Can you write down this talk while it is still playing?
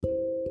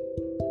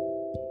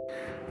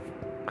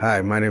Hi,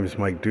 my name is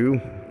Mike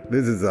Dew.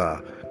 This is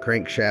a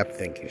crankshaft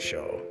thinking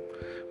show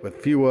with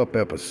few up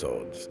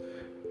episodes.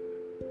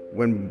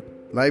 When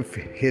life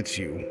hits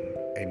you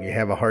and you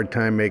have a hard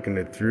time making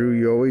it through,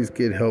 you always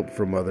get help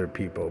from other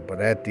people.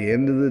 But at the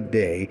end of the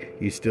day,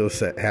 you still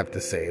have to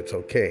say it's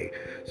okay.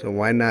 So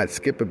why not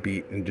skip a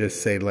beat and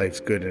just say life's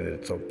good and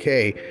it's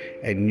okay,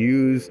 and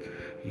use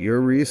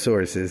your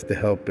resources to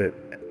help it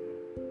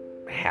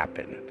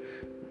happen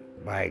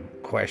by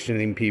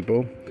questioning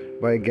people,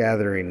 by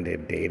gathering the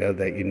data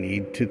that you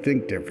need to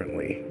think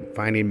differently,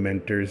 finding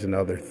mentors and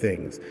other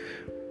things.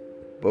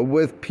 But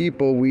with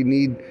people, we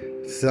need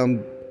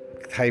some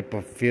type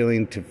of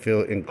feeling to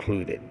feel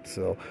included.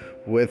 So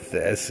with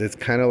this, it's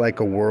kind of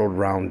like a world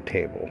round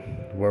table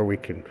where we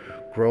can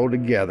grow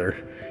together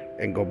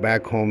and go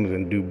back home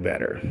and do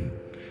better.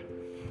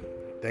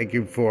 Thank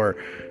you for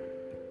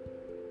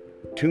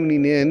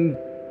tuning in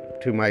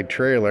to my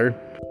trailer.